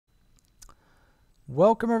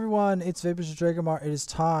Welcome everyone, it's Vapors Dragomar. It is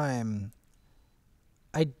time.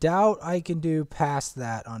 I doubt I can do past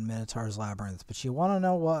that on Minotaur's Labyrinth, but you want to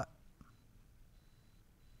know what?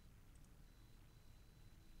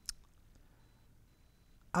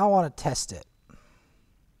 I want to test it.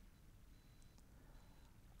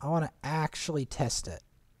 I want to actually test it.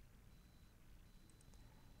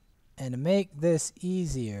 And to make this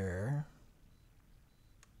easier,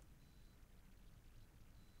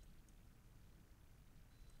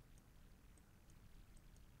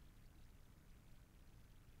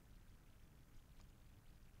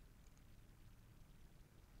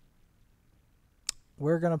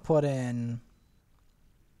 we're going to put in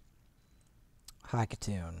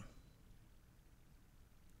Haikatoon.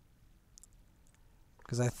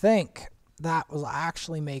 Because I think that will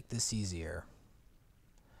actually make this easier.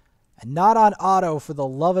 And not on auto for the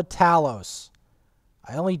love of Talos.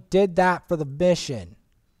 I only did that for the mission.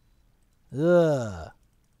 Ugh.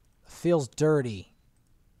 It feels dirty.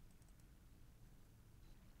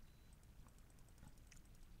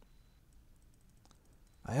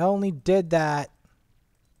 I only did that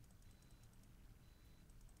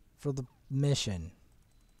for the mission.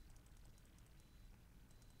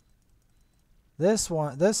 This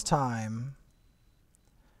time,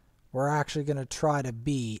 we're actually going to try to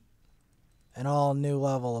beat an all new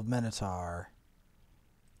level of Minotaur.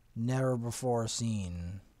 Never before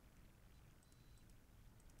seen.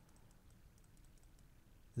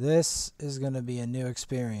 This is going to be a new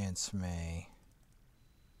experience for me.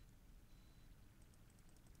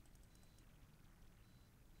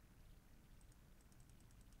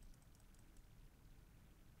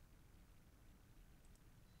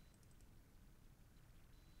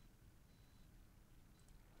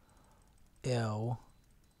 Ew.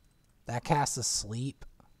 That casts asleep.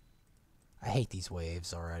 I hate these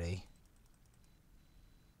waves already.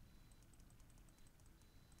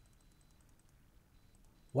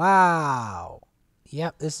 Wow.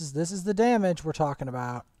 Yep, this is the damage we're talking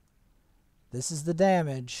about. This is the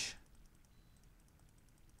damage.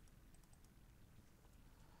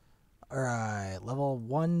 Alright, level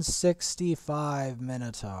 165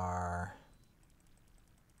 Minotaur.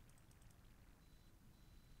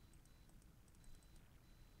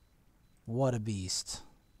 What a beast.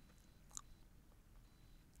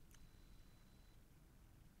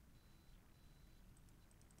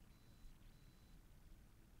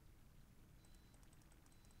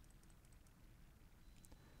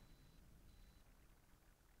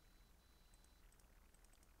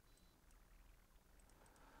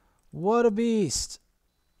 What a beast.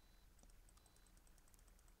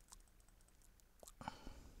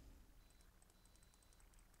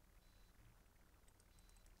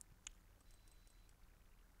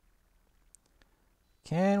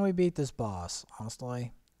 Can we beat this boss?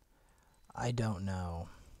 Honestly, I don't know.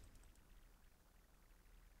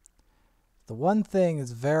 The one thing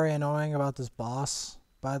that's very annoying about this boss,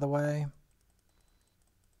 by the way,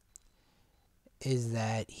 is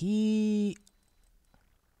that he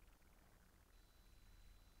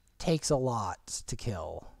takes a lot to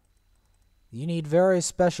kill. You need very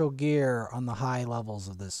special gear on the high levels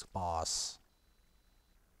of this boss.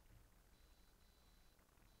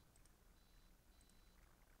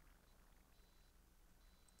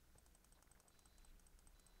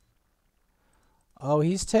 Oh,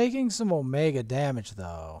 he's taking some Omega damage,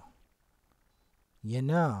 though. You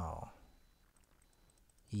know.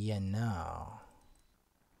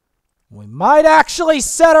 We might actually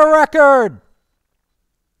set a record!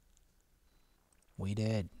 We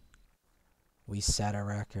did. We set a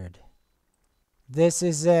record. This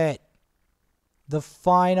is it. The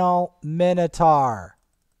final Minotaur.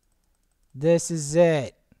 This is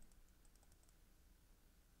it.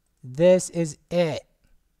 This is it.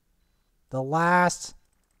 The last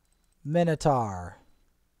Minotaur.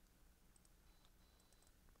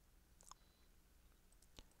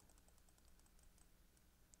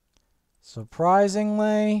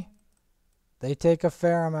 Surprisingly, they take a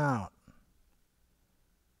fair amount.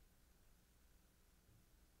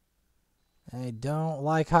 They don't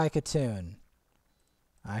like Haikatoon.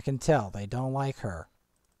 I can tell they don't like her.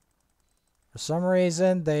 For some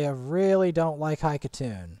reason, they really don't like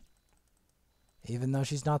Haikatoon. Even though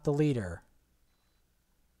she's not the leader.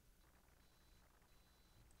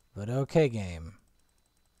 But okay, game.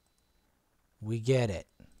 We get it.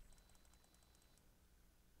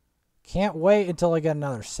 Can't wait until I get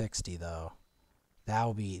another 60 though. That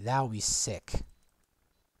would be sick.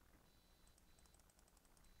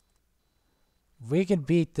 If we can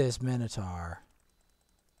beat this Minotaur,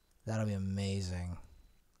 that'll be amazing.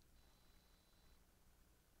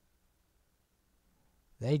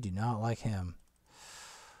 They do not like him.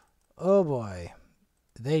 Oh boy.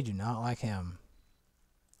 They do not like him.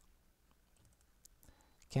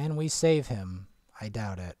 Can we save him? I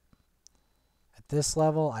doubt it. At this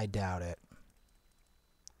level, I doubt it.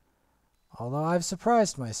 Although I've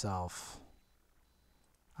surprised myself.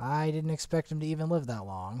 I didn't expect him to even live that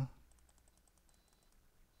long.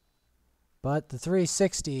 But the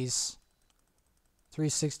 360s,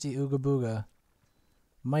 360 Ooga Booga,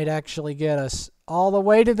 might actually get us all the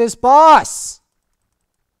way to this boss!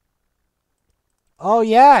 Oh,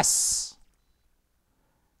 yes!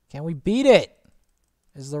 Can we beat it?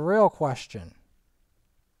 Is the real question.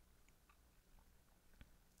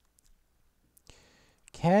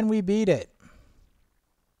 Can we beat it?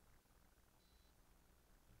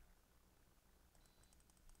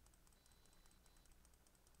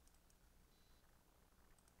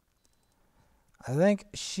 I think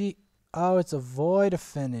she... Oh, it's a void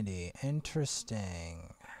affinity.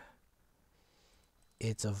 Interesting.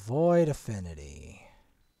 It's a void affinity.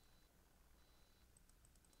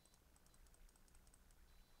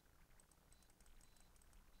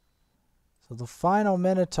 So the final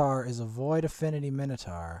Minotaur is a void affinity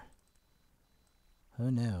Minotaur. Who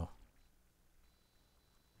knew?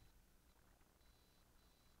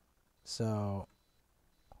 So...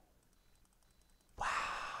 Wow.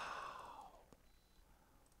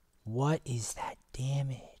 What is that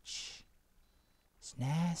damage? It's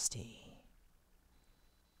nasty.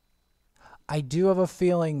 I do have a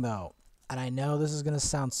feeling, though, and I know this is going to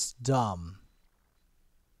sound dumb,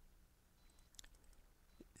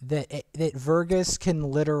 that Vergis can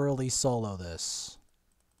literally solo this.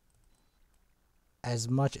 As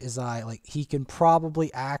much as he can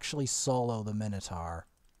probably actually solo the Minotaur.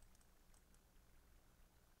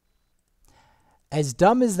 As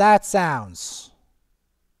dumb as that sounds.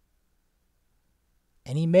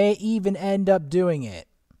 And he may even end up doing it.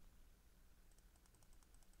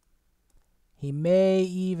 He may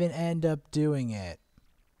even end up doing it.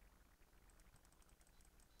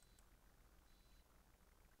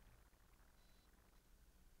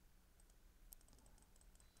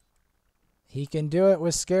 He can do it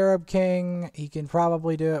with Scarab King. He can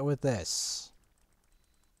probably do it with this.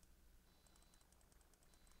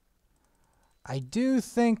 I do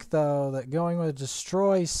think, though, that going with a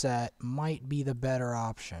Destroy set might be the better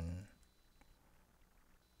option.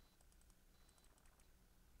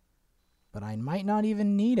 But I might not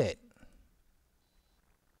even need it.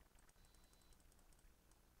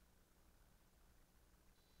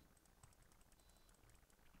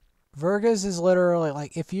 Vergis is literally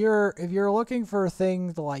like, if you're looking for a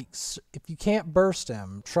thing to if you can't burst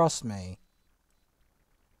him, trust me,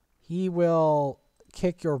 he will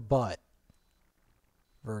kick your butt.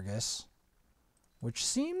 Vergis, which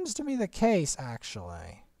seems to be the case,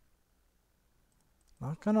 actually.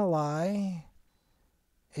 Not gonna lie,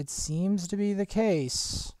 it seems to be the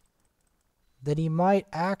case that we might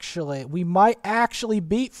actually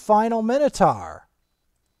beat Final Minotaur.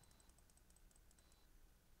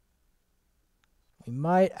 We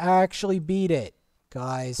might actually beat it,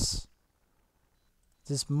 guys.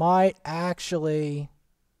 This might actually...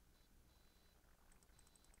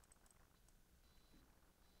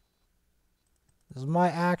 This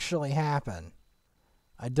might actually happen.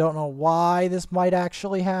 I don't know why this might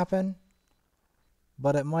actually happen,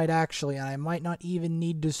 but it might actually, and I might not even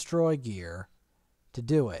need Destroy Gear to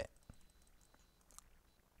do it.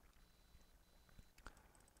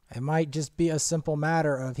 It might just be a simple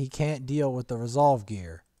matter of he can't deal with the Resolve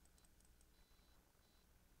Gear.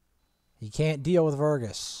 He can't deal with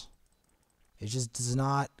Vergis. It just does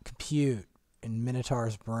not compute in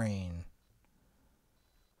Minotaur's brain.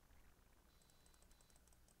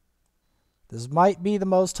 This might be the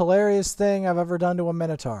most hilarious thing I've ever done to a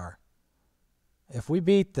Minotaur. If we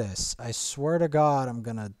beat this, I swear to God, I'm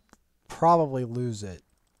going to probably lose it.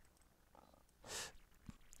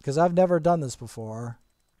 Because I've never done this before.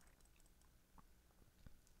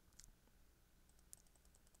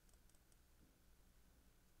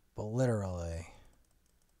 But literally.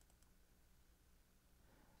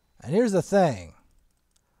 And here's the thing.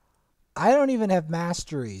 I don't even have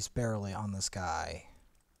masteries barely on this guy.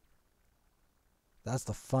 That's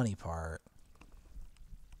the funny part.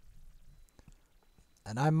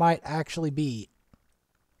 And I might actually beat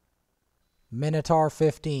Minotaur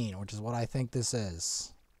 15, which is what I think this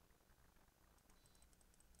is.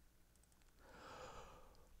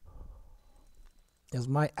 This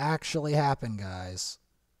might actually happen, guys.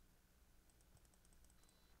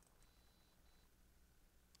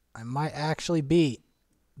 I might actually beat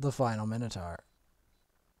the final Minotaur.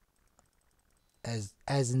 As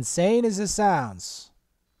insane as it sounds.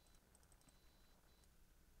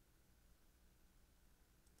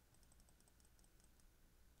 'Cause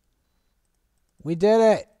We did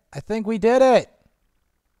it. I think we did it.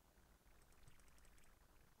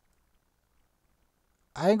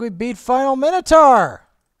 I think we beat Final Minotaur.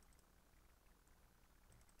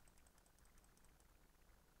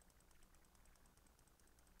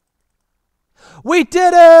 We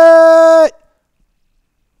did it!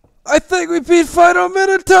 I think we beat Final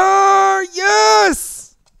Minotaur!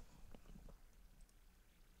 Yes!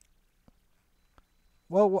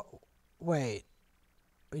 Well, wait.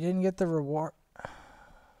 We didn't get the reward.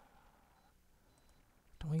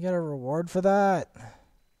 Don't we get a reward for that?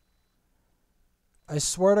 I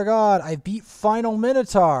swear to God, I beat Final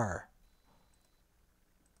Minotaur.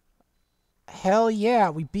 Hell yeah,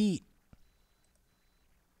 we beat.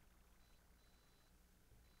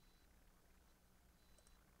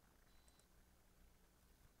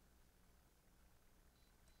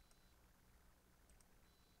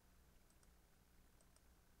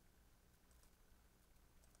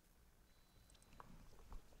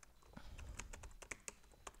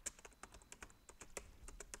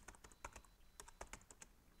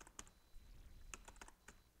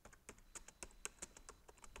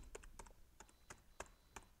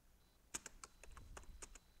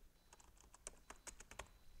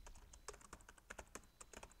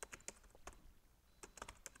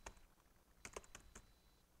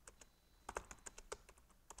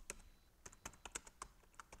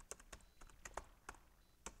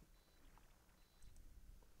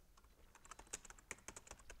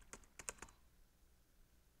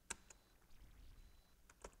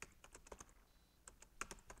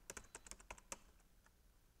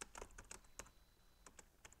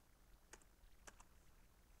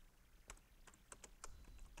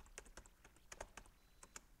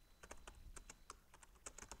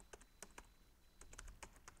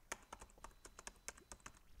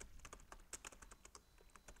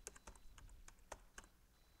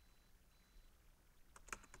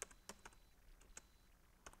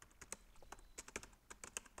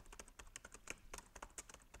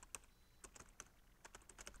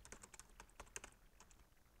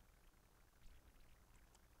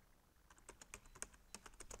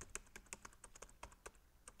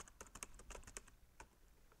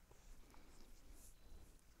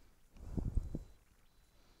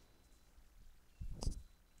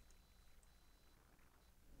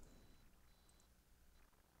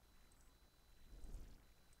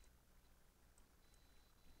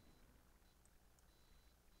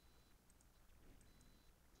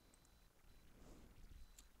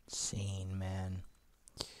 Insane, man.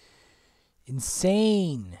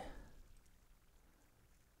 Insane.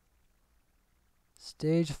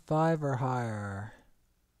 Stage 5 or higher.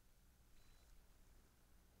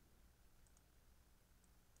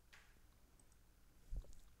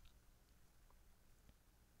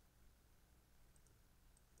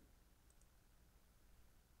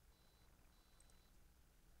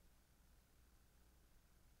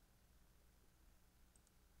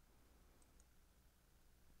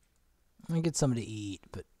 Let me get something to eat,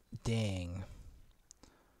 but dang.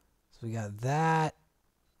 So we got that.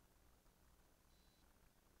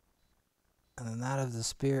 And then that of the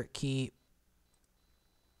Spirit Keep.